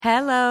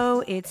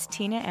Hello, it's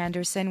Tina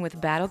Anderson with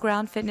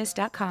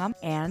BattlegroundFitness.com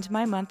and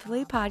my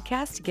monthly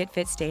podcast, Get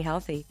Fit, Stay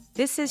Healthy.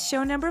 This is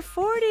show number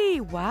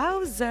 40.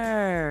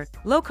 Wowzer!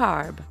 Low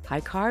carb,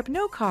 high carb,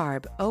 no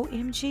carb.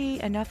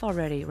 OMG, enough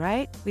already,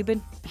 right? We've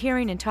been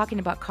hearing and talking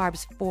about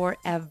carbs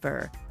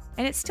forever,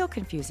 and it's still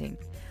confusing.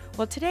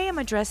 Well, today I'm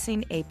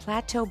addressing a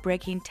plateau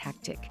breaking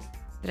tactic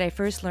that I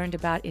first learned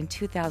about in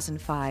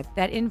 2005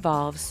 that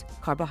involves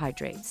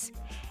carbohydrates.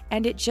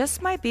 And it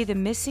just might be the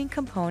missing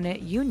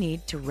component you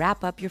need to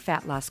wrap up your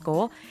fat loss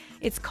goal.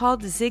 It's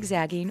called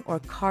zigzagging or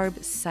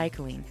carb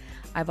cycling.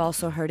 I've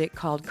also heard it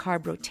called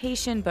carb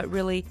rotation, but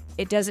really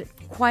it doesn't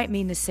quite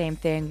mean the same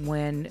thing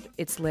when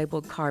it's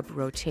labeled carb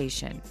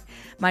rotation.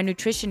 My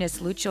nutritionist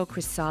Lucio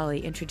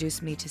Crisali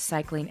introduced me to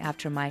cycling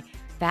after my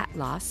fat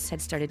loss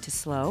had started to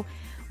slow.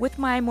 With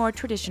my more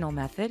traditional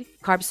method,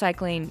 carb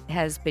cycling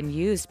has been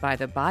used by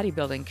the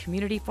bodybuilding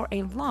community for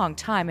a long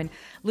time, and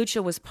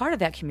Lucio was part of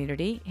that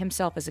community,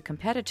 himself as a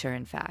competitor,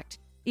 in fact.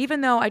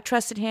 Even though I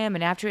trusted him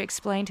and after he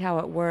explained how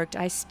it worked,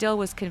 I still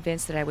was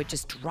convinced that I would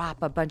just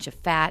drop a bunch of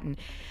fat and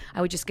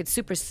I would just get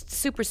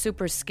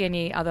super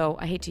skinny, although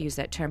I hate to use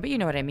that term, but you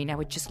know what I mean. I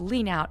would just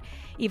lean out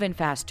even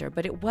faster,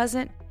 but it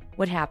wasn't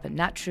what happened.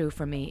 Not true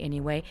for me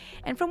anyway,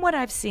 and from what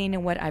I've seen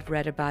and what I've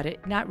read about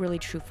it, not really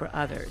true for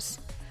others.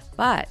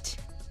 But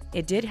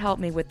it did help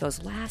me with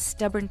those last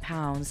stubborn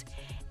pounds,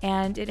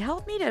 and it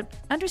helped me to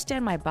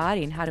understand my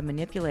body and how to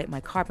manipulate my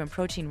carb and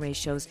protein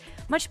ratios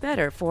much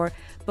better for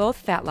both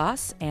fat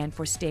loss and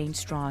for staying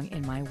strong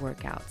in my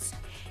workouts.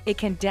 It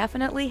can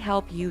definitely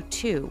help you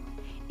too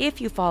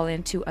if you fall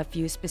into a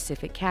few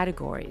specific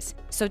categories.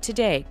 So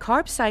today,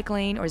 carb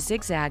cycling or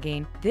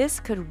zigzagging, this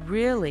could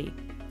really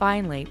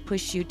finally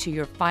push you to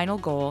your final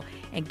goal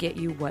and get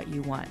you what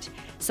you want.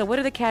 So what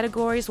are the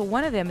categories? Well,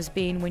 one of them is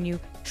being when you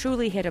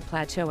truly hit a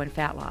plateau in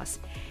fat loss.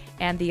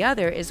 And the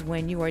other is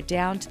when you are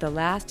down to the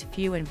last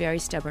few and very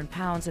stubborn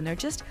pounds and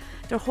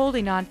they're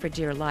holding on for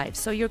dear life.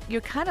 So you're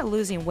kind of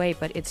losing weight,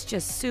 but it's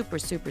just super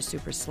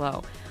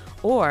slow.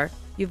 Or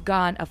you've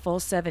gone a full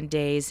 7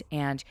 days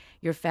and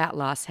your fat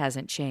loss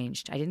hasn't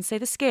changed. I didn't say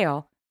the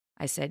scale,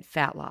 I said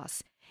fat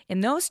loss.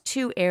 In those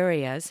two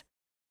areas,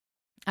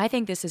 I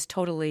think this is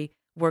totally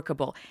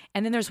workable.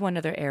 And then there's one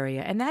other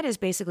area, and that is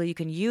basically you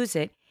can use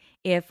it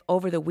if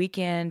over the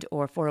weekend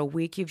or for a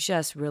week you've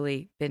just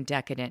really been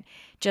decadent,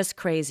 just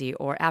crazy,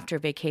 or after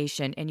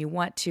vacation and you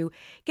want to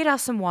get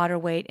off some water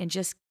weight and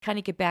just kind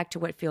of get back to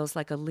what feels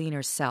like a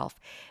leaner self.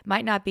 It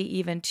might not be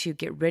even to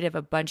get rid of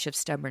a bunch of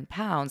stubborn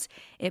pounds.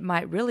 It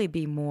might really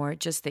be more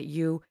just that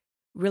you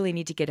really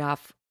need to get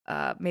off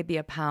maybe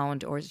a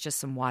pound or just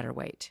some water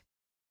weight.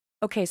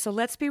 Okay, so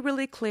let's be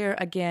really clear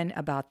again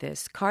about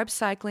this. Carb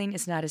cycling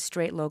is not a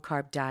straight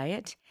low-carb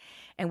diet,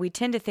 and we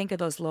tend to think of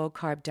those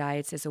low-carb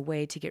diets as a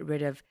way to get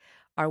rid of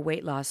our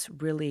weight loss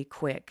really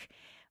quick.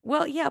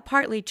 Well, yeah,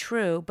 partly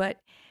true, but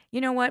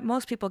you know what?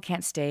 Most people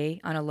can't stay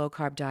on a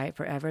low-carb diet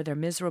forever. They're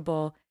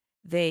miserable.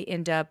 They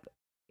end up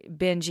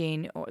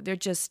binging, or they're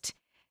just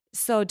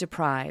so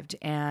deprived,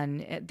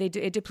 and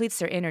it depletes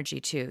their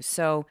energy too.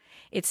 So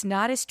it's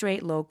not a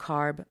straight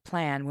low-carb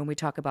plan when we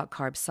talk about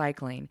carb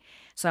cycling.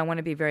 So I want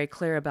to be very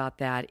clear about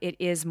that. It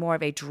is more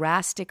of a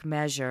drastic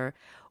measure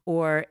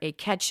or a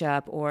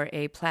catch-up or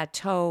a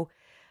plateau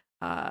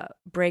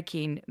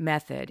breaking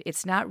method.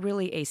 It's not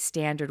really a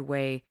standard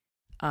way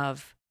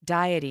of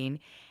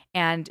dieting.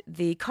 And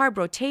the carb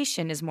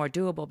rotation is more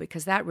doable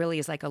because that really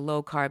is like a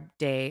low-carb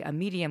day, a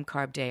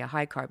medium-carb day, a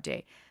high-carb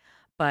day.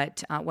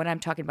 But what I'm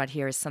talking about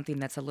here is something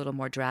that's a little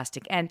more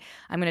drastic. And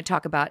I'm going to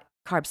talk about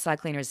carb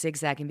cycling or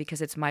zigzagging because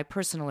it's my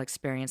personal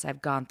experience.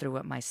 I've gone through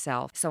it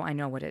myself, so I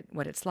know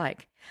what it's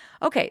like.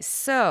 Okay,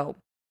 so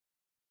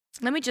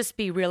let me just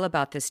be real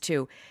about this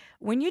too.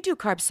 When you do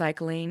carb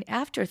cycling,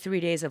 after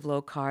 3 days of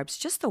low carbs,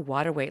 just the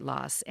water weight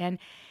loss and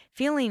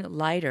feeling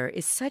lighter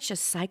is such a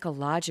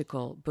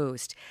psychological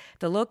boost.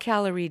 The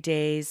low-calorie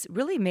days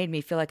really made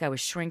me feel like I was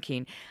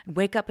shrinking. I'd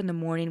wake up in the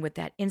morning with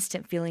that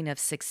instant feeling of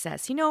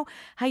success. You know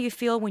how you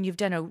feel when you've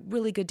done a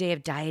really good day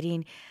of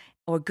dieting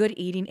or good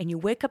eating, and you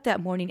wake up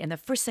that morning and the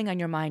first thing on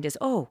your mind is,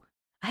 oh,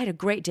 I had a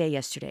great day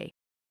yesterday,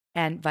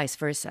 and vice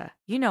versa.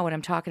 You know what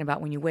I'm talking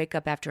about when you wake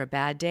up after a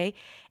bad day,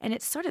 and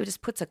it sort of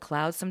just puts a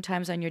cloud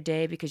sometimes on your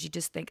day because you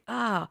just think,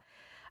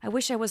 I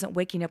wish I wasn't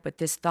waking up with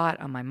this thought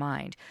on my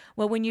mind.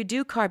 Well, when you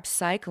do carb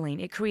cycling,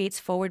 it creates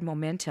forward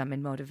momentum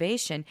and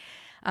motivation.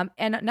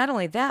 And not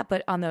only that,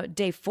 but on the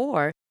day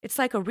 4, it's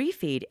like a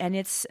refeed, and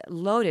it's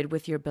loaded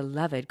with your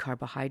beloved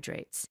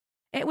carbohydrates.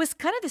 It was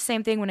kind of the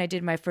same thing when I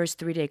did my first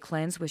 3-day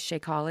cleanse with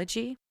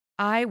Shakeology.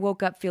 I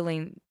woke up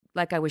feeling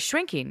like I was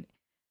shrinking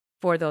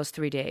for those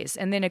 3 days.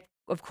 And then,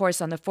 of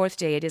course, on the 4th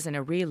day, it isn't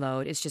a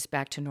reload. It's just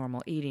back to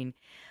normal eating.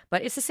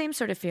 But it's the same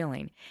sort of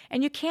feeling.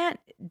 And you can't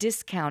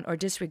discount or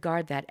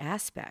disregard that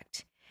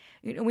aspect.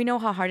 We know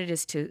how hard it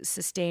is to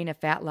sustain a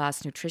fat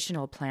loss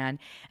nutritional plan,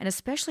 and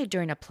especially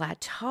during a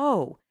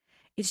plateau.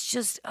 It's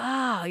just,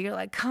 you're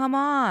like, come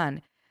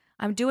on.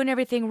 I'm doing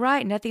everything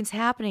right. Nothing's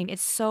happening.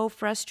 It's so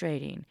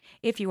frustrating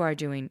if you are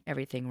doing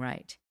everything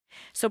right.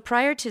 So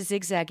prior to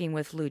zigzagging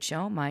with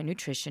Lucho, my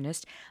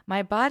nutritionist,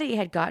 my body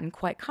had gotten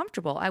quite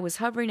comfortable. I was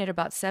hovering at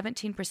about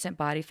 17%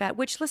 body fat,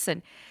 which,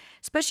 listen,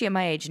 especially at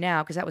my age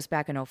now, because that was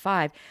back in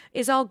 '05,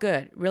 is all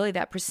good, really,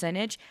 that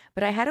percentage.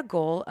 But I had a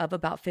goal of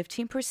about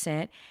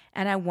 15%,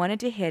 and I wanted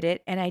to hit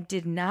it, and I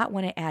did not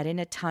want to add in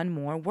a ton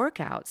more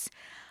workouts.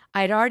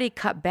 I'd already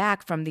cut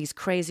back from these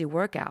crazy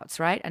workouts,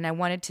 right? And I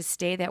wanted to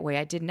stay that way.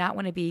 I did not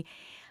want to be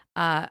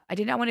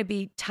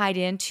tied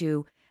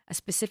into a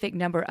specific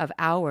number of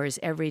hours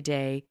every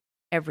day,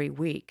 every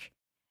week.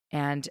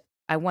 And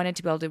I wanted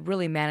to be able to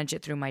really manage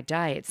it through my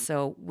diet.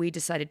 So we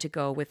decided to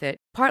go with it,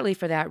 partly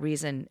for that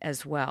reason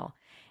as well.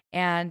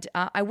 And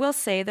I will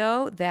say,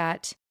 though,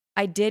 that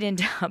I did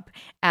end up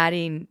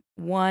adding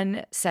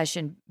one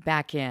session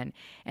back in,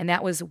 and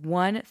that was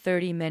one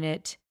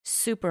 30-minute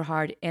super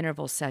hard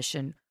interval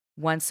session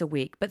once a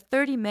week, but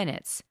 30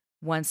 minutes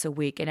once a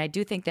week. And I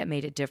do think that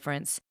made a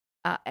difference.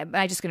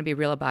 I'm just going to be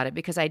real about it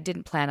because I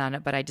didn't plan on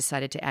it, but I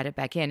decided to add it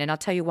back in. And I'll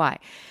tell you why.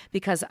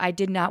 Because I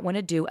did not want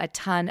to do a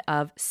ton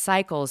of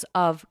cycles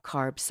of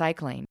carb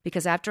cycling.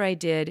 Because after I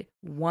did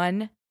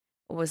one,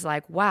 it was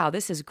like, wow,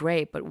 this is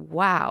great. But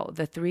wow,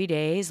 the 3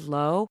 days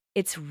low,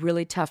 it's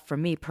really tough for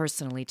me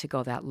personally to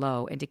go that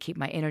low and to keep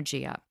my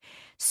energy up.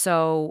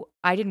 So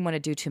I didn't want to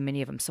do too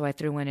many of them. So I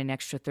threw in an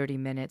extra 30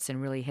 minutes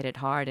and really hit it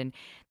hard. And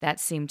that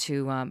seemed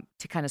to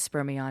kind of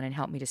spur me on and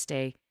help me to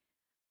stay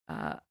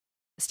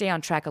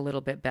on track a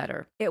little bit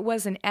better. It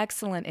was an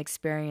excellent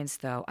experience,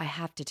 though, I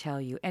have to tell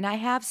you. And I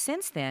have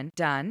since then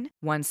done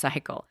one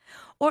cycle.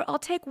 Or I'll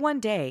take one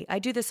day. I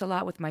do this a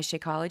lot with my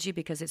Shakeology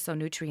because it's so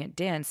nutrient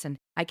dense and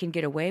I can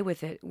get away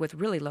with it with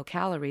really low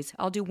calories.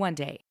 I'll do one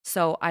day.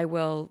 So I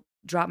will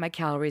drop my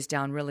calories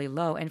down really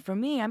low. And for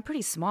me, I'm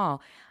pretty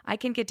small. I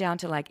can get down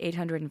to like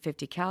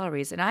 850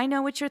 calories. And I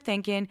know what you're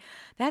thinking.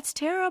 That's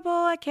terrible.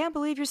 I can't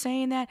believe you're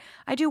saying that.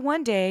 I do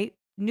one day,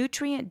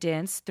 nutrient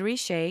dense, 3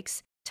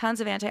 shakes, tons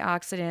of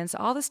antioxidants,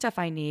 all the stuff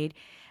I need,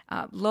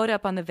 load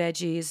up on the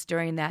veggies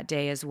during that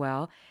day as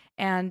well.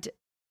 And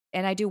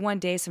I do one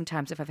day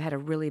sometimes if I've had a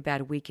really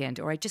bad weekend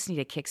or I just need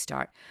a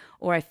kickstart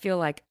or I feel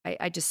like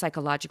I just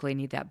psychologically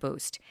need that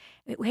boost.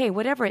 Hey,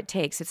 whatever it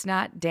takes, it's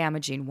not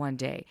damaging one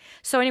day.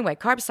 So anyway,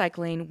 carb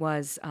cycling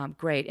was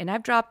great. And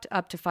I've dropped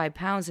up to 5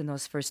 pounds in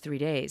those first 3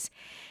 days.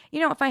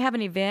 You know, if I have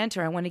an event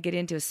or I want to get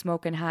into a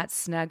smoking hot,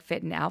 snug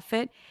fitting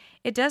outfit,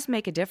 it does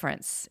make a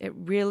difference. It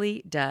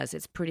really does.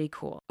 It's pretty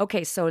cool.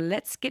 Okay, so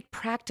let's get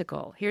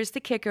practical. Here's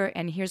the kicker,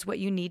 and here's what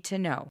you need to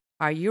know.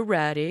 Are you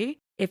ready?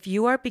 If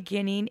you are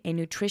beginning a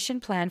nutrition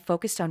plan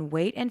focused on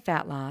weight and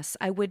fat loss,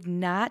 I would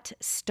not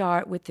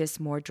start with this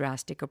more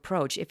drastic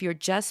approach. If you're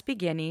just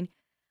beginning,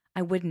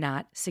 I would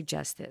not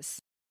suggest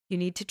this. You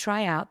need to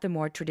try out the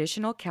more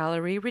traditional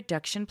calorie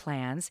reduction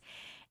plans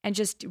and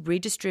just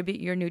redistribute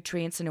your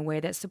nutrients in a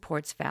way that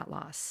supports fat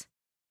loss.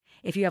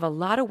 If you have a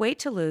lot of weight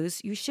to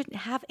lose, you shouldn't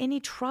have any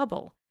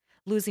trouble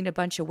losing a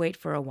bunch of weight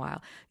for a while.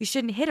 You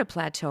shouldn't hit a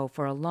plateau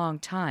for a long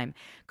time.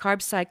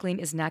 Carb cycling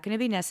is not going to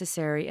be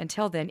necessary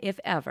until then, if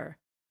ever.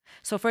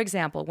 So, for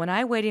example, when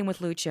I weighed in with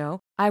Lucho,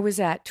 I was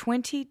at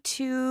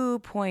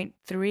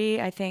 22.3,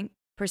 I think,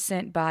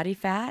 percent body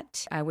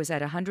fat. I was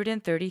at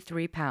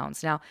 133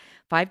 pounds. Now,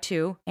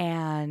 5'2",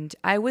 and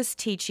I was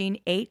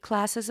teaching 8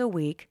 classes a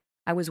week.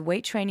 I was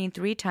weight training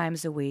 3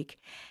 times a week.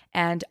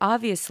 And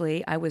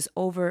obviously, I was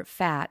over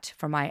fat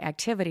for my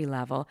activity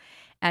level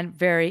and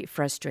very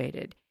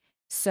frustrated.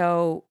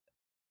 So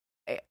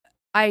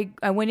I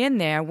went in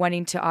there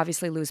wanting to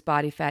obviously lose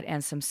body fat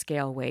and some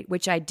scale weight,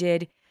 which I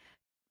did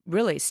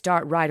really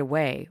start right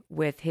away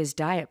with his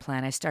diet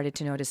plan. I started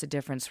to notice a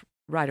difference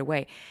right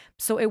away.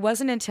 So it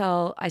wasn't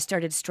until I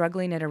started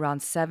struggling at around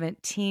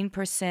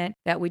 17%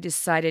 that we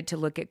decided to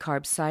look at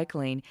carb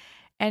cycling.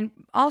 And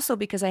also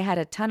because I had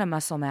a ton of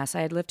muscle mass.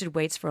 I had lifted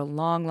weights for a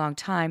long, long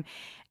time,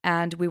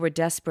 and we were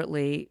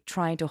desperately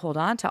trying to hold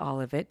on to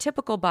all of it.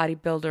 Typical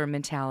bodybuilder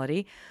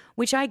mentality,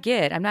 which I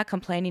get. I'm not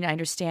complaining. I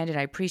understand it.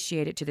 I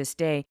appreciate it to this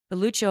day. But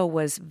Lucho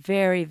was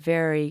very,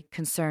 very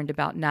concerned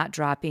about not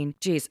dropping,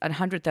 a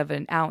 100th of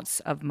an ounce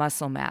of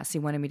muscle mass. He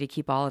wanted me to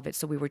keep all of it.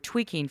 So we were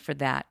tweaking for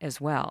that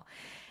as well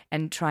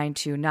and trying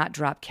to not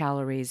drop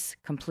calories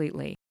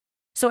completely.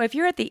 So if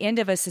you're at the end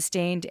of a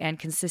sustained and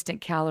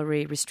consistent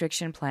calorie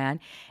restriction plan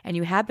and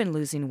you have been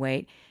losing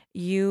weight,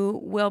 you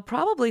will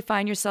probably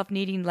find yourself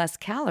needing less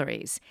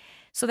calories.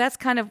 So that's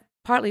kind of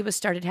partly what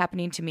started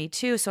happening to me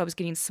too. So I was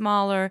getting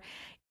smaller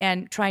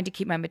and trying to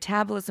keep my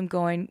metabolism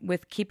going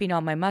with keeping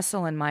all my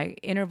muscle and my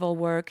interval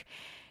work,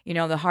 the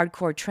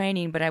hardcore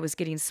training, but I was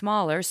getting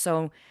smaller.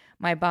 So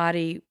my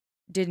body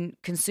didn't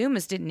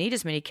need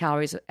as many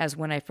calories as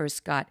when I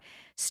first got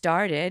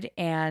started.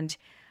 And,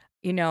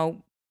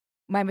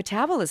 my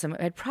metabolism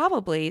had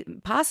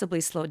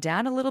possibly slowed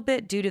down a little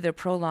bit due to the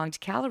prolonged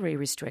calorie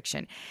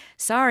restriction.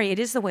 Sorry, it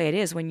is the way it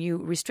is. When you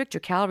restrict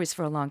your calories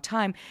for a long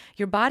time,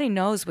 your body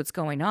knows what's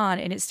going on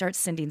and it starts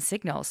sending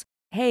signals.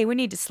 Hey, we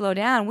need to slow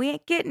down. We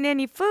ain't getting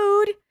any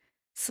food.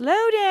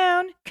 Slow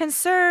down.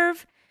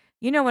 Conserve.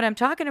 You know what I'm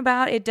talking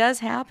about. It does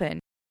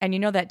happen. And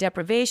that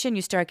deprivation,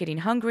 you start getting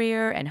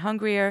hungrier and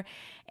hungrier.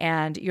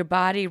 and your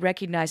body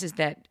recognizes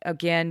that,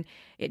 again,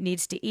 it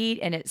needs to eat,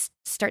 and it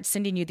starts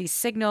sending you these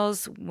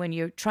signals when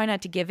you try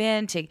not to give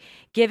in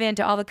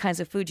to all the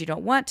kinds of food you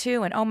don't want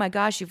to, and oh my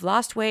gosh, you've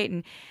lost weight,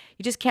 and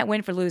you just can't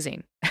win for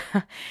losing.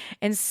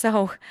 And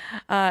so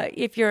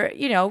if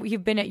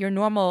you've been at your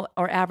normal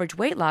or average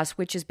weight loss,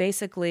 which is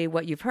basically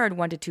what you've heard,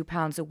 1 to 2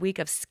 pounds a week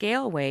of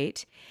scale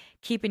weight,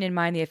 keeping in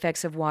mind the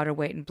effects of water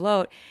weight and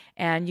bloat,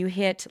 and you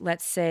hit,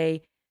 let's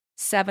say,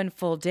 7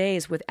 full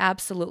days with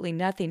absolutely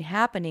nothing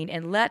happening.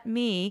 And let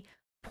me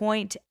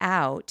point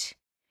out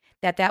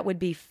that would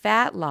be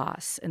fat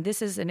loss. And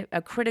this is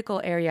a critical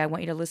area I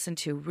want you to listen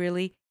to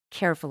really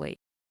carefully.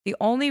 The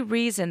only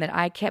reason that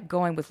I kept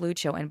going with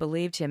Lucho and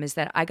believed him is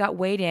that I got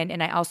weighed in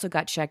and I also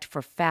got checked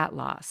for fat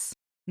loss.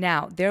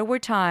 Now, there were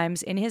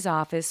times in his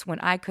office when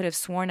I could have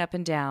sworn up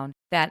and down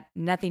that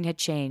nothing had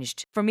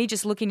changed. For me,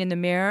 just looking in the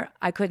mirror,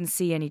 I couldn't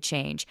see any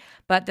change.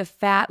 But the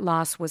fat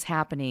loss was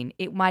happening.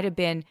 It might have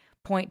been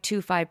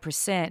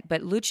 0.25%,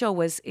 but Lucho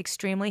was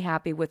extremely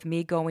happy with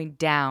me going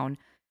down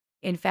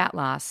in fat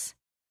loss,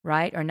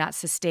 right? Or not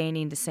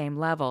sustaining the same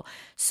level.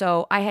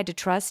 So I had to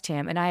trust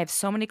him. And I have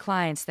so many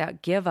clients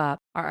that give up,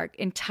 are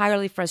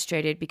entirely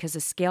frustrated because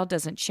the scale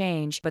doesn't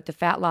change, but the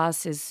fat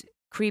loss is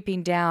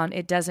creeping down.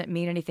 It doesn't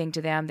mean anything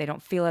to them. They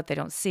don't feel it. They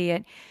don't see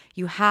it.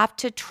 You have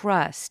to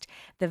trust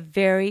the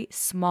very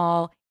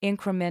small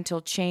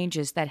incremental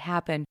changes that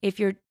happen if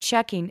you're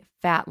checking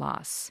fat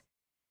loss.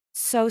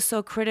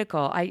 So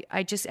critical.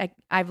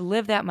 I've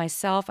lived that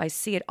myself. I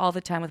see it all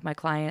the time with my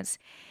clients,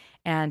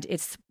 and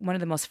it's one of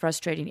the most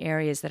frustrating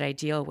areas that I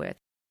deal with.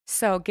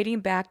 So getting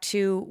back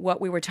to what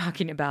we were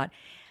talking about.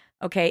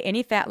 Okay,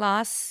 any fat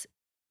loss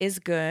is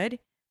good,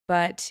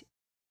 but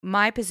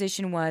my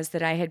position was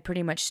that I had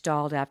pretty much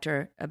stalled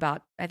after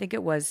about, I think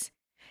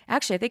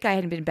I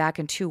hadn't been back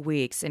in 2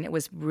 weeks, and it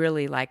was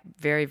really like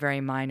very, very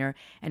minor,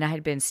 and I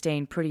had been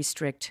staying pretty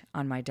strict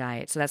on my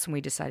diet. So that's when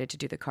we decided to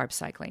do the carb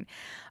cycling.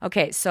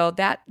 Okay, so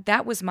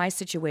that was my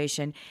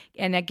situation.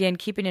 And again,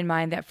 keeping in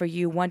mind that for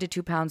you, 1 to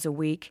 2 pounds a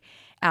week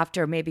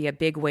after maybe a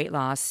big weight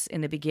loss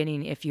in the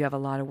beginning if you have a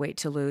lot of weight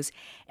to lose.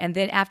 And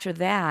then after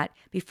that,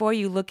 before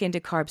you look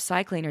into carb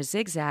cycling or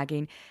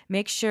zigzagging,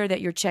 make sure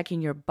that you're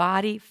checking your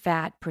body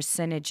fat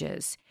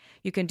percentages.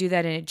 You can do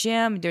that in a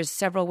gym. There's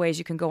several ways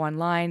you can go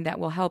online that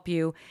will help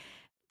you.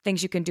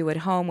 Things you can do at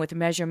home with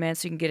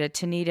measurements. You can get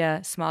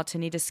a small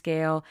Tanita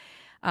scale.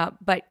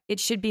 But it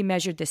should be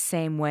measured the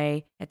same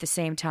way at the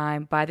same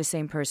time by the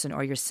same person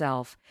or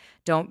yourself.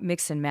 Don't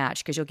mix and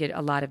match because you'll get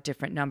a lot of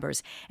different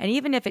numbers. And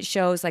even if it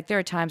shows, like there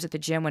are times at the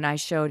gym when I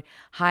showed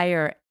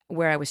higher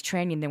where I was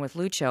training than with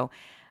Lucho.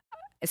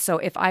 So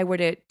if I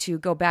were to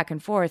go back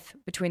and forth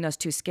between those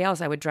two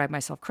scales, I would drive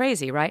myself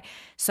crazy, right?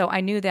 So I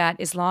knew that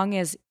as long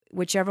as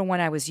whichever one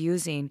I was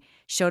using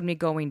showed me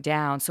going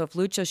down. So if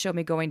Lucho showed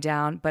me going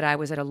down, but I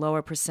was at a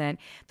lower percent,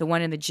 the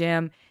one in the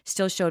gym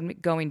still showed me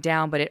going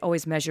down, but it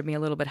always measured me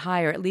a little bit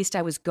higher. At least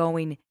I was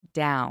going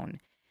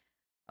down.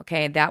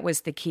 Okay, and that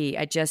was the key.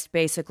 I just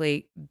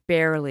basically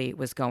barely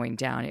was going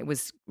down. It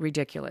was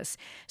ridiculous.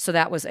 So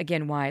that was,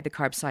 again, why the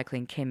carb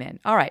cycling came in.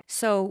 All right,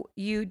 so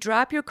you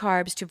drop your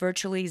carbs to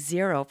virtually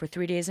 0 for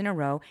 3 days in a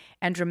row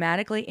and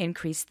dramatically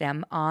increase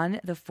them on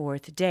the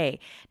 4th day.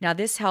 Now,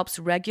 this helps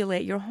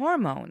regulate your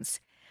hormones,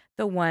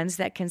 the ones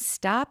that can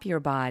stop your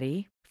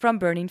body from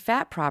burning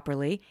fat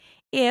properly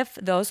if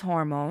those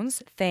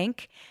hormones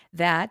think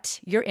that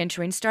you're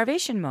entering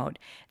starvation mode.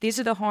 These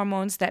are the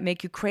hormones that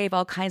make you crave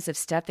all kinds of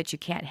stuff that you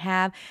can't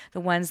have, the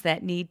ones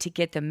that need to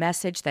get the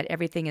message that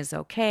everything is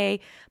okay,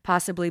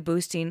 possibly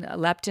boosting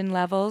leptin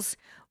levels,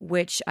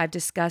 which I've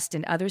discussed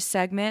in other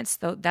segments,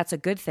 though that's a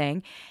good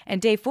thing.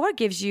 And day 4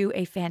 gives you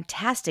a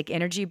fantastic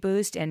energy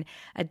boost and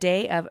a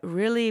day of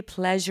really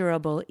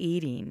pleasurable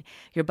eating.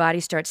 Your body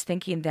starts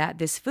thinking that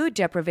this food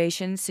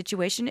deprivation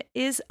situation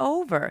is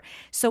over.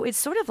 So it's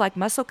sort of like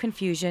muscle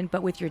confusion,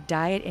 but with your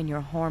diet and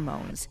your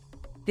hormones.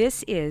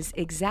 This is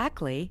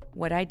exactly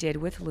what I did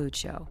with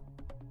Lucho.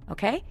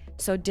 Okay?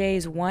 So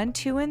days 1,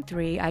 2, and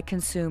 3, I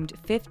consumed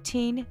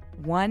 15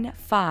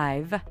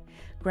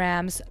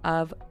 grams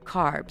of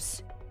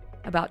carbs,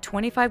 about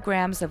 25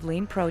 grams of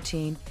lean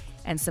protein,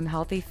 and some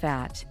healthy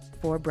fat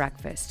for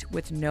breakfast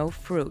with no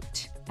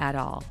fruit at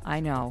all. I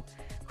know.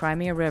 Cry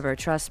me a river.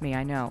 Trust me,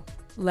 I know.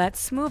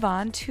 Let's move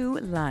on to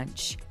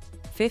lunch.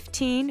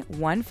 15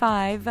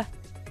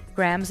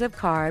 grams of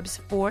carbs.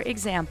 For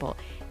example,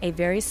 a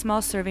very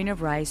small serving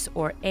of rice,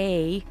 or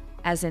a,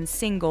 as in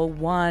single,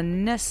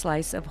 1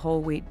 slice of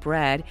whole wheat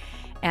bread,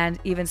 and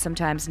even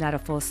sometimes not a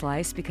full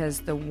slice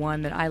because the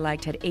one that I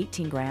liked had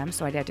 18 grams,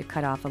 so I'd have to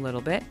cut off a little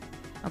bit.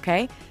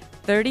 Okay?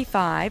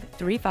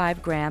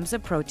 35 grams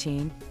of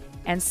protein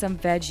and some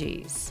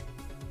veggies.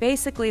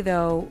 Basically,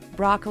 though,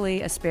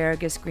 broccoli,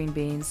 asparagus, green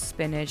beans,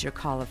 spinach, or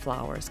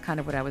cauliflower is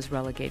kind of what I was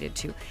relegated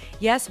to.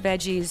 Yes,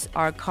 veggies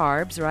are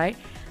carbs, right?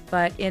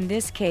 But in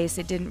this case,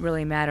 it didn't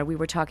really matter. We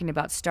were talking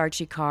about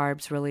starchy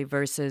carbs, really,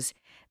 versus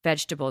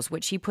vegetables,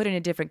 which he put in a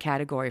different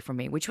category for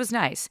me, which was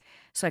nice,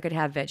 so I could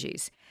have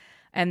veggies.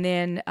 And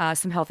then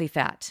some healthy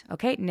fat.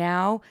 Okay,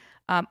 now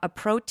a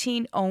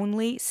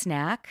protein-only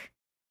snack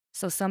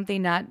So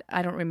something not,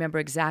 I don't remember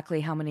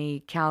exactly how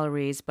many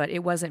calories, but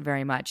it wasn't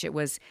very much. It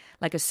was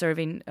like a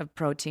serving of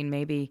protein,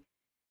 maybe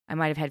I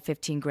might have had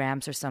 15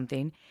 grams or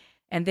something.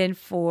 And then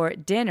for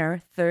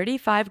dinner,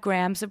 35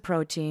 grams of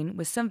protein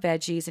with some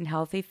veggies and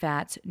healthy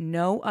fats,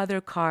 no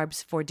other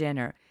carbs for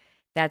dinner.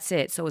 That's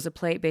it. So it was a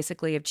plate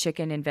basically of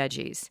chicken and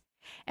veggies.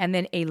 And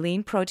then a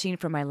lean protein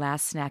for my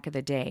last snack of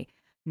the day.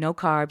 No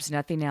carbs,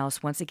 nothing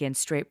else. Once again,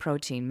 straight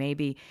protein,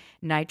 maybe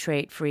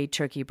nitrate-free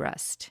turkey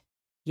breast.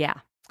 Yeah.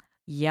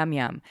 Yum,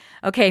 yum.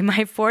 Okay,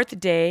 my fourth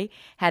day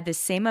had the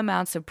same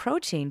amounts of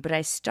protein, but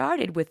I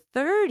started with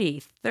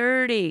 30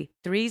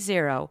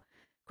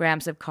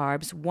 grams of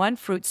carbs, one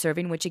fruit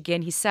serving, which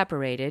again, he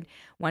separated,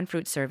 one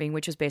fruit serving,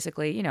 which was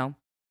basically,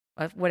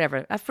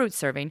 a fruit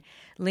serving,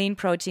 lean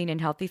protein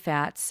and healthy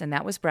fats, and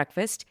that was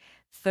breakfast.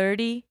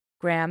 30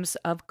 grams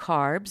of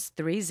carbs,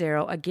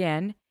 30,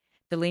 again,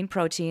 the lean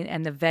protein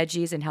and the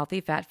veggies and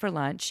healthy fat for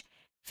lunch.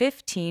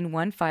 15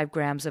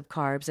 grams of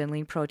carbs and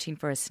lean protein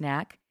for a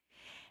snack.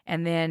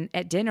 And then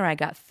at dinner, I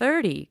got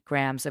 30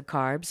 grams of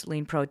carbs,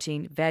 lean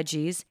protein,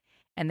 veggies,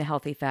 and the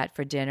healthy fat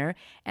for dinner.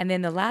 And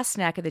then the last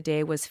snack of the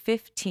day was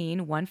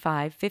 15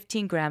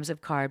 grams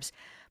of carbs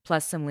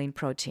plus some lean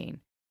protein.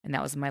 And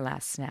that was my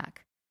last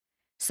snack.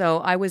 So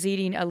I was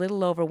eating a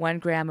little over 1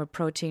 gram of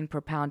protein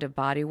per pound of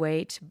body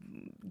weight,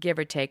 give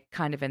or take,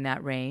 kind of in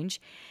that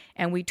range.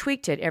 And we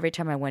tweaked it every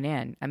time I went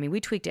in. I mean,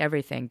 we tweaked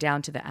everything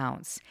down to the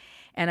ounce.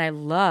 And I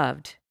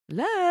loved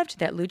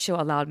that Lucho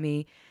allowed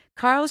me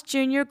Carl's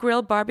Jr.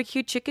 grilled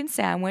barbecue chicken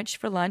sandwich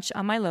for lunch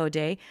on my low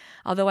day,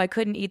 although I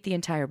couldn't eat the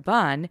entire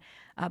bun.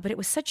 But it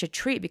was such a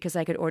treat because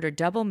I could order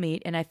double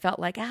meat, and I felt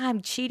like, I'm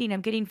cheating,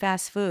 I'm getting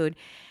fast food.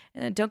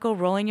 Don't go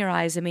rolling your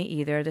eyes at me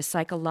either. The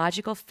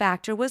psychological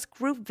factor was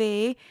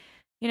groovy.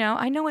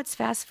 I know it's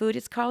fast food,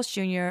 it's Carl's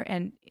Jr.,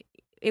 and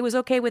it was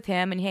okay with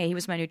him, and hey, he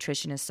was my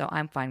nutritionist, so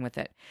I'm fine with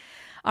it.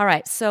 All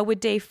right, so with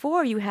day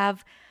 4, you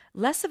have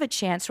less of a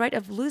chance, right,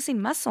 of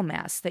losing muscle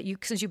mass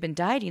since you've been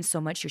dieting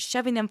so much, you're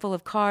shoving them full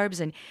of carbs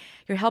and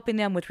you're helping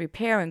them with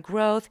repair and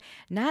growth,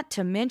 not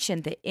to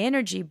mention the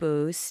energy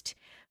boost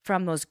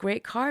from those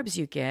great carbs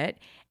you get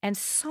and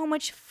so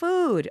much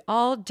food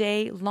all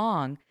day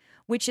long,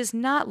 which is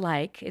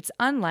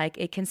unlike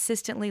a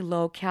consistently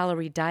low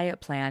calorie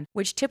diet plan,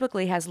 which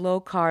typically has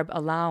low carb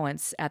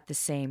allowance at the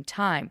same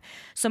time.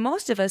 So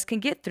most of us can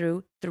get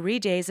through 3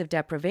 days of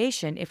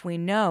deprivation if we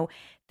know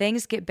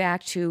things get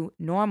back to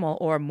normal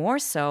or more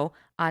so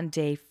on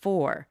day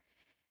 4,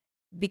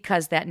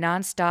 because that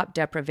nonstop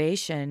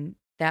deprivation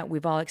that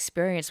we've all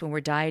experienced when we're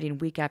dieting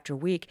week after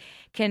week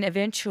can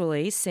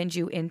eventually send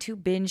you into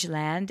binge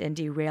land and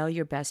derail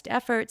your best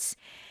efforts.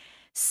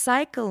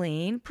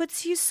 Cycling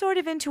puts you sort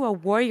of into a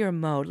warrior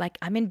mode, like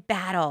I'm in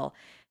battle.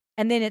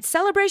 And then it's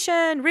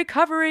celebration,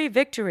 recovery,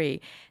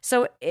 victory.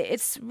 So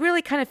it's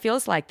really kind of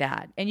feels like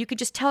that. And you could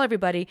just tell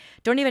everybody,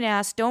 don't even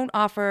ask, don't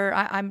offer,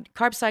 I'm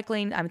carb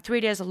cycling, I'm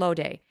 3 days a low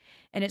day.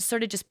 And it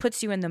sort of just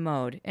puts you in the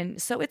mode.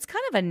 And so it's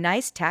kind of a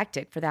nice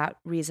tactic for that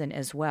reason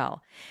as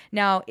well.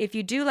 Now, if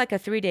you do like a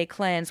 3-day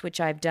cleanse, which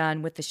I've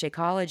done with the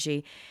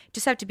Shakeology,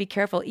 just have to be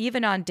careful,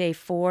 even on day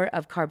 4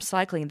 of carb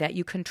cycling, that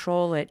you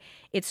control it.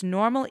 It's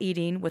normal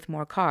eating with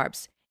more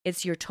carbs.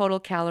 It's your total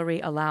calorie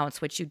allowance,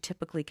 which you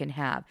typically can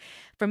have.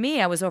 For me,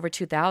 I was over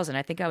 2,000.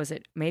 I think I was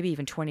at maybe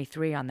even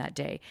 23 on that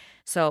day.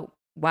 So,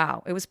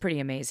 wow, it was pretty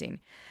amazing.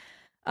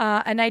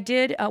 And I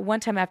did one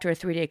time after a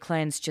 3-day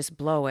cleanse just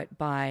blow it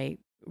by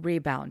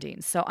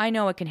rebounding. So I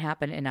know it can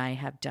happen, and I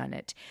have done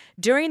it.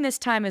 During this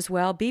time as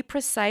well, be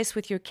precise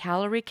with your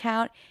calorie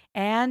count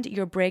and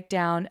your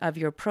breakdown of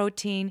your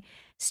protein,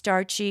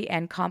 starchy,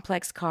 and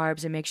complex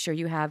carbs, and make sure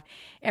you have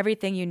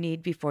everything you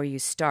need before you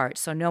start.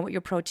 So know what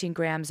your protein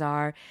grams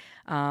are,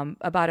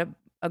 about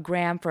a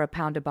gram for a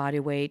pound of body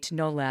weight,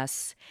 no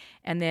less.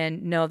 And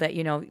then know that,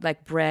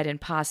 like bread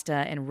and pasta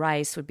and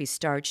rice would be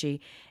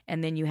starchy.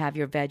 And then you have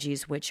your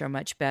veggies, which are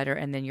much better.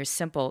 And then your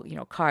simple,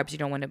 carbs.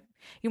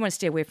 You want to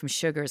stay away from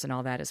sugars and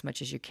all that as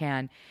much as you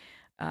can.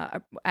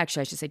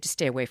 Actually, I should say just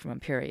stay away from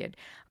them, period.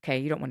 Okay,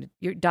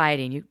 you're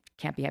dieting. You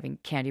can't be having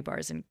candy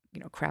bars and,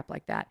 crap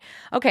like that.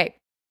 Okay,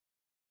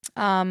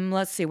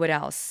 let's see what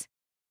else.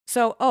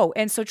 So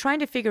trying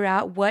to figure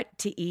out what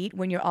to eat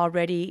when you're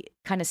already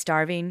kind of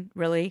starving,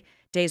 really,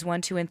 days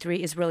 1, 2, and 3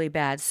 is really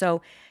bad.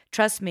 So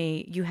trust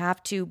me, you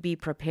have to be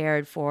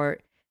prepared for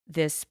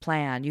this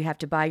plan. You have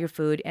to buy your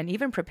food and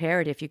even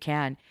prepare it if you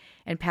can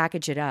and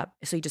package it up.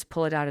 So you just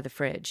pull it out of the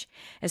fridge.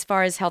 As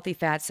far as healthy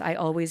fats, I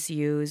always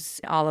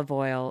use olive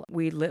oil.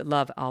 We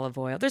love olive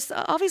oil. There's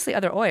obviously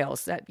other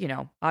oils that,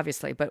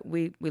 obviously, but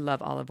we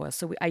love olive oil.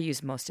 So I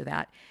use most of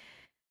that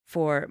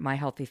for my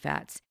healthy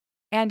fats.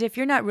 And if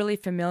you're not really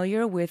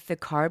familiar with the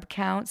carb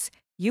counts,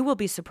 you will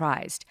be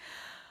surprised.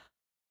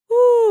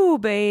 Ooh,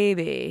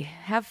 baby,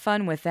 have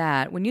fun with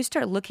that. When you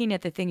start looking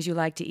at the things you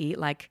like to eat,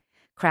 like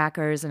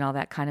crackers and all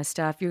that kind of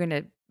stuff, you're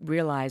going to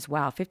realize,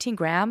 wow, 15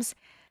 grams?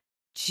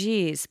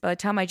 Geez, by the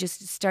time I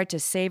just start to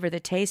savor the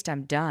taste,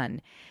 I'm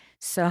done.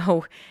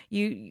 So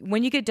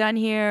when you get done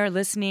here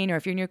listening, or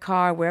if you're in your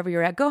car, wherever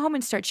you're at, go home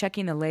and start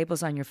checking the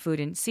labels on your food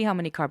and see how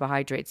many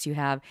carbohydrates you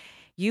have.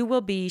 You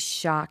will be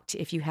shocked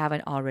if you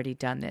haven't already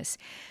done this.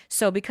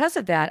 So because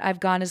of that,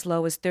 I've gone as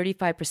low as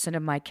 35%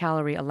 of my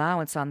calorie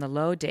allowance on the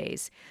low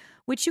days,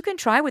 which you can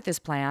try with this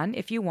plan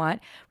if you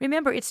want.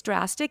 Remember, it's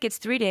drastic. It's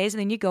 3 days,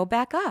 and then you go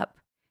back up.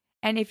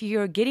 And if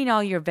you're getting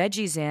all your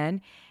veggies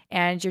in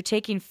and you're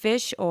taking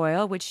fish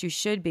oil, which you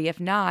should be, if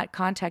not,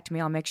 contact me.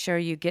 I'll make sure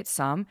you get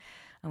some.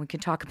 And we can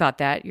talk about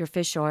that, your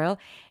fish oil,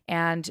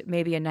 and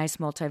maybe a nice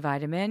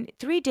multivitamin.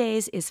 3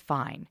 days is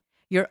fine.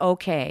 You're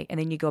okay, and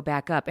then you go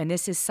back up. And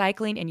this is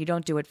cycling, and you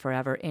don't do it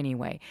forever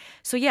anyway.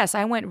 So yes,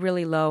 I went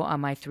really low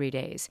on my 3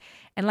 days.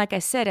 And like I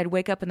said, I'd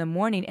wake up in the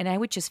morning, and I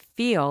would just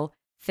feel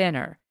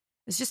thinner.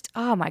 It's just,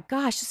 oh my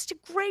gosh, just a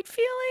great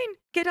feeling.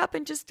 Get up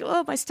and just,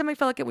 my stomach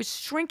felt like it was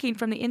shrinking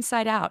from the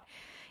inside out.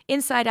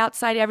 Inside,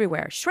 outside,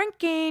 everywhere.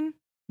 Shrinking.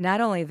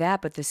 Not only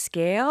that, but the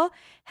scale,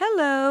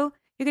 hello.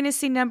 You're going to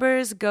see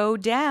numbers go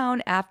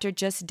down after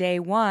just day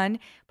 1,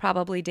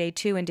 probably day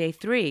 2 and day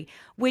 3,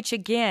 which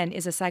again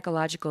is a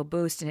psychological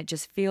boost and it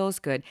just feels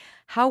good.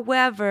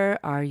 However,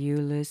 are you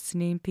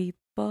listening,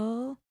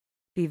 people?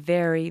 Be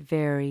very,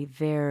 very,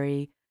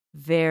 very,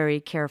 very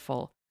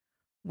careful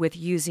with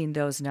using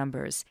those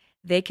numbers.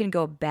 They can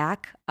go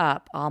back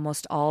up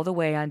almost all the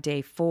way on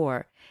day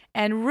 4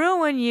 and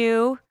ruin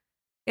you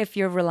if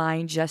you're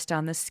relying just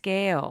on the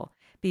scale.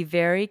 Be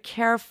very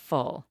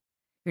careful.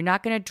 You're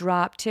not going to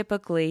drop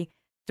typically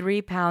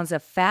 3 pounds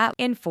of fat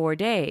in 4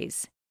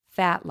 days,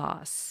 fat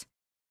loss.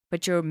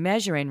 But you're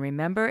measuring,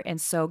 remember? And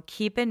so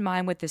keep in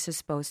mind what this is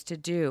supposed to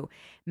do.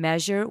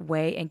 Measure,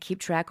 weigh, and keep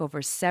track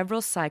over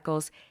several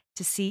cycles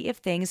to see if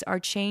things are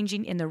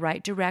changing in the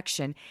right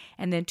direction,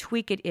 and then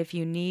tweak it if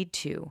you need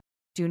to.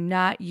 Do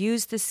not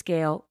use the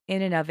scale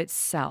in and of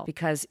itself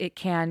because it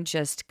can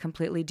just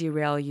completely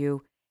derail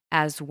you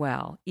as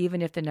well,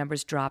 even if the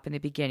numbers drop in the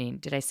beginning.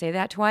 Did I say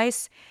that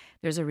twice?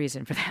 There's a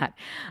reason for that.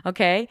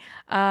 Okay.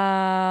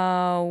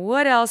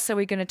 What else are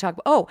we going to talk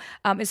about?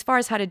 As far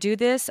as how to do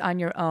this on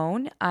your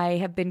own, I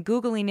have been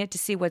Googling it to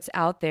see what's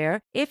out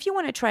there. If you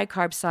want to try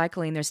carb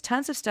cycling, there's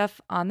tons of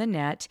stuff on the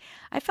net.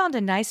 I found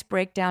a nice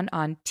breakdown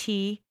on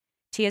T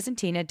as in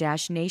Tina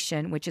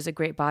 -Nation, which is a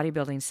great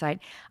bodybuilding site.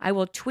 I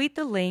will tweet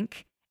the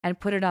link and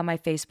put it on my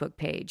Facebook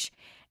page.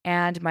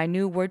 And my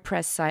new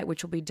WordPress site,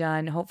 which will be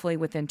done hopefully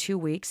within 2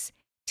 weeks,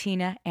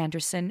 Tina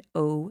Anderson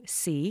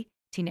OC.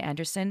 Tina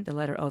Anderson, the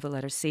letter O, the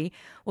letter C,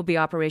 will be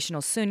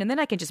operational soon. And then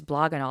I can just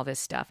blog on all this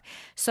stuff.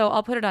 So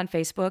I'll put it on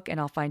Facebook and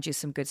I'll find you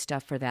some good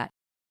stuff for that.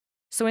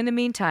 So in the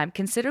meantime,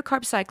 consider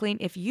carb cycling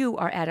if you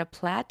are at a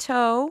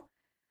plateau.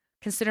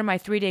 Consider my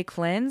 3-day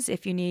cleanse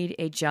if you need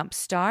a jump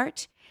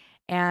start.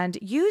 And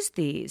use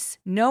these.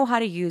 Know how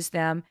to use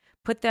them.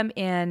 Put them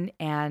in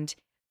and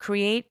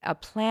create a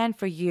plan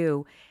for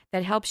you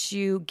that helps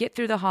you get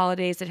through the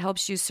holidays, that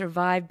helps you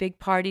survive big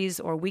parties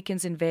or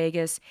weekends in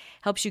Vegas,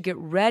 helps you get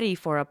ready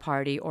for a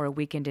party or a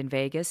weekend in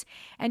Vegas,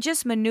 and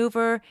just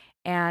maneuver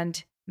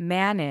and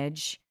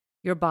manage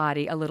your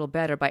body a little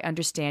better by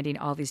understanding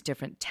all these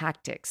different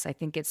tactics. I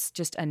think it's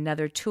just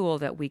another tool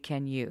that we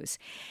can use.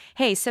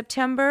 Hey,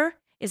 September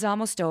is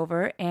almost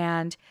over,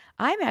 and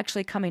I'm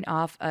actually coming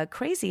off a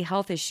crazy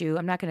health issue.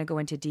 I'm not going to go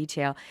into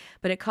detail,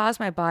 but it caused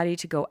my body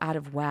to go out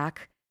of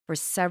whack for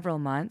several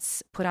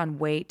months, put on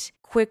weight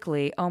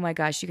quickly. Oh my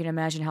gosh, you can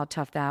imagine how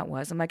tough that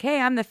was. I'm like, hey,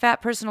 I'm the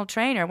fat personal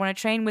trainer. Want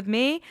to train with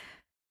me?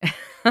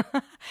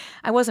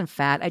 I wasn't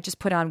fat. I just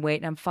put on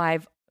weight, and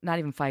I'm not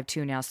even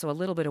 5'2" now, so a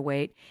little bit of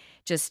weight.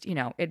 Just,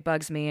 it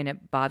bugs me and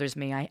it bothers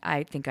me.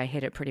 I think I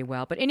hit it pretty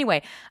well. But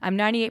anyway, I'm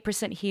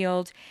 98%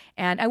 healed,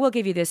 and I will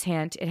give you this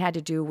hint. It had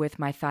to do with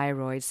my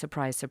thyroid.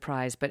 Surprise,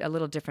 surprise, but a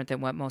little different than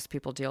what most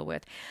people deal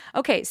with.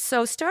 Okay,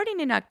 so starting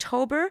in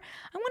October,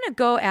 I want to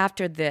go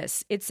after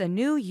this. It's a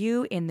new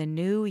you in the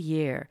new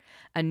year.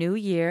 A new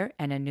year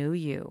and a new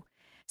you.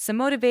 Some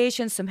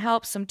motivation, some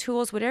help, some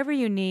tools, whatever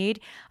you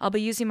need. I'll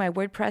be using my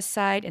WordPress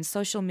site and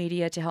social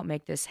media to help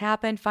make this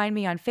happen. Find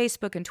me on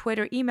Facebook and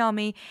Twitter. Email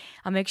me.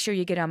 I'll make sure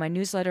you get on my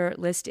newsletter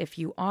list if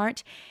you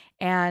aren't.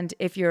 And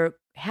if you're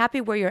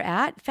happy where you're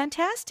at,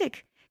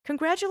 fantastic.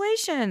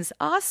 Congratulations.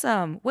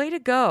 Awesome. Way to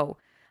go.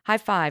 High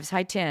fives,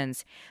 high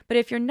tens. But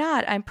if you're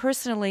not, I'm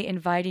personally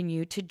inviting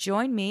you to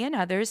join me and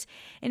others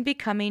in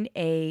becoming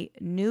a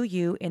new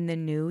you in the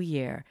new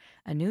year.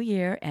 A new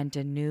year and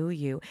a new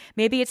you.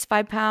 Maybe it's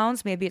 5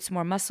 pounds. Maybe it's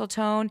more muscle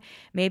tone.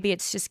 Maybe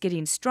it's just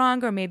getting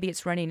stronger. Maybe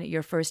it's running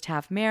your first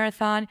half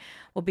marathon.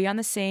 We'll be on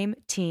the same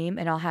team,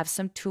 and I'll have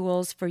some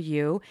tools for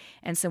you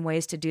and some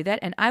ways to do that.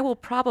 And I will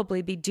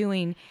probably be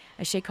doing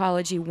a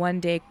Shakeology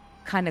 1-day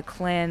kind of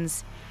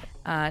cleanse,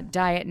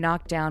 diet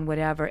knockdown,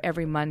 whatever,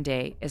 every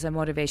Monday is a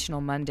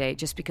motivational Monday,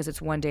 just because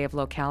it's 1 day of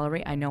low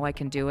calorie. I know I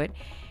can do it.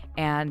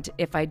 And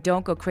if I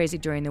don't go crazy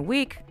during the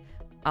week,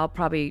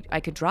 I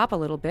could drop a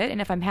little bit. And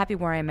if I'm happy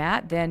where I'm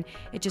at, then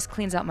it just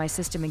cleans out my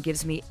system and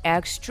gives me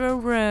extra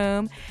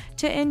room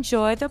to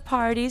enjoy the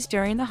parties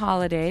during the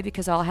holiday,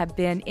 because I'll have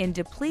been in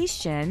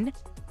depletion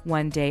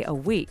 1 day a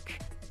week.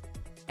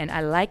 And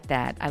I like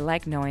that. I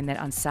like knowing that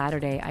on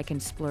Saturday I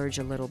can splurge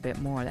a little bit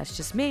more. That's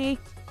just me.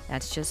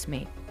 That's just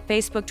me.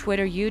 Facebook,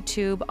 Twitter,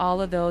 YouTube, all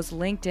of those,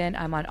 LinkedIn,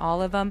 I'm on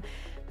all of them.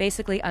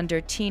 basically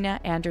under Tina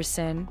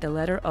Anderson, the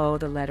letter O,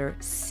 the letter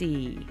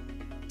C.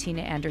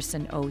 Tina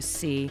Anderson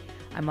OC.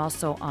 I'm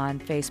also on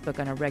Facebook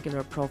on a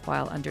regular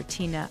profile under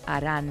Tina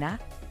Arana.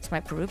 It's my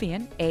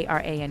Peruvian,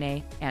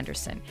 Arana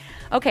Anderson.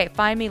 Okay,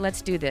 find me.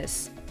 Let's do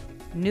this.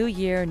 New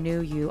year, new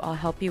you. I'll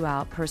help you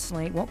out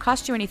personally. It won't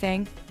cost you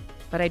anything,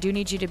 but I do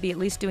need you to be at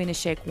least doing a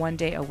shake 1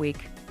 day a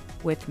week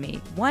with me.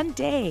 1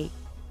 day.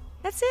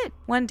 That's it.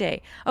 1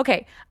 day.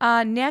 Okay,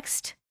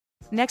 next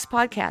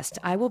podcast,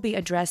 I will be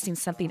addressing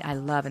something I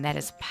love, and that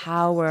is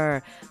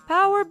power.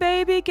 Power,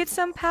 baby. Get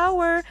some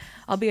power.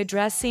 I'll be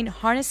addressing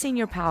harnessing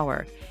your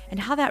power and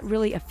how that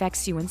really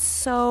affects you in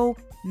so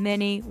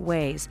many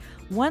ways.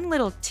 One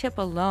little tip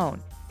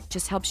alone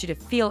just helps you to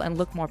feel and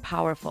look more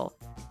powerful.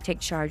 Take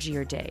charge of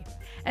your day.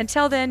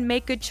 Until then,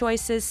 make good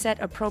choices,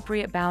 set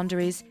appropriate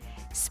boundaries,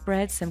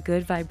 spread some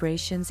good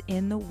vibrations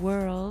in the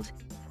world,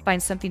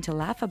 find something to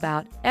laugh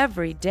about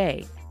every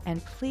day,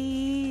 and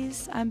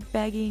please, I'm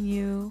begging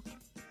you,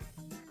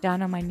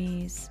 down on my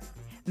knees,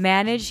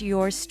 manage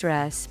your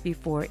stress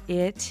before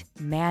it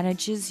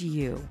manages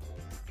you.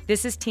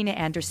 This is Tina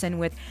Anderson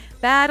with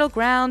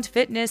Battleground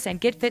Fitness and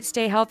Get Fit,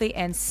 Stay Healthy,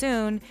 and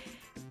soon,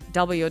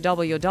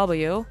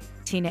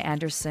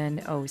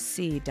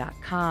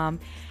 www.tinaandersonoc.com.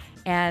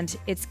 And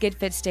it's Get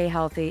Fit, Stay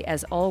Healthy.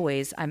 As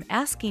always, I'm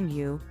asking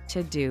you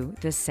to do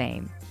the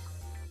same.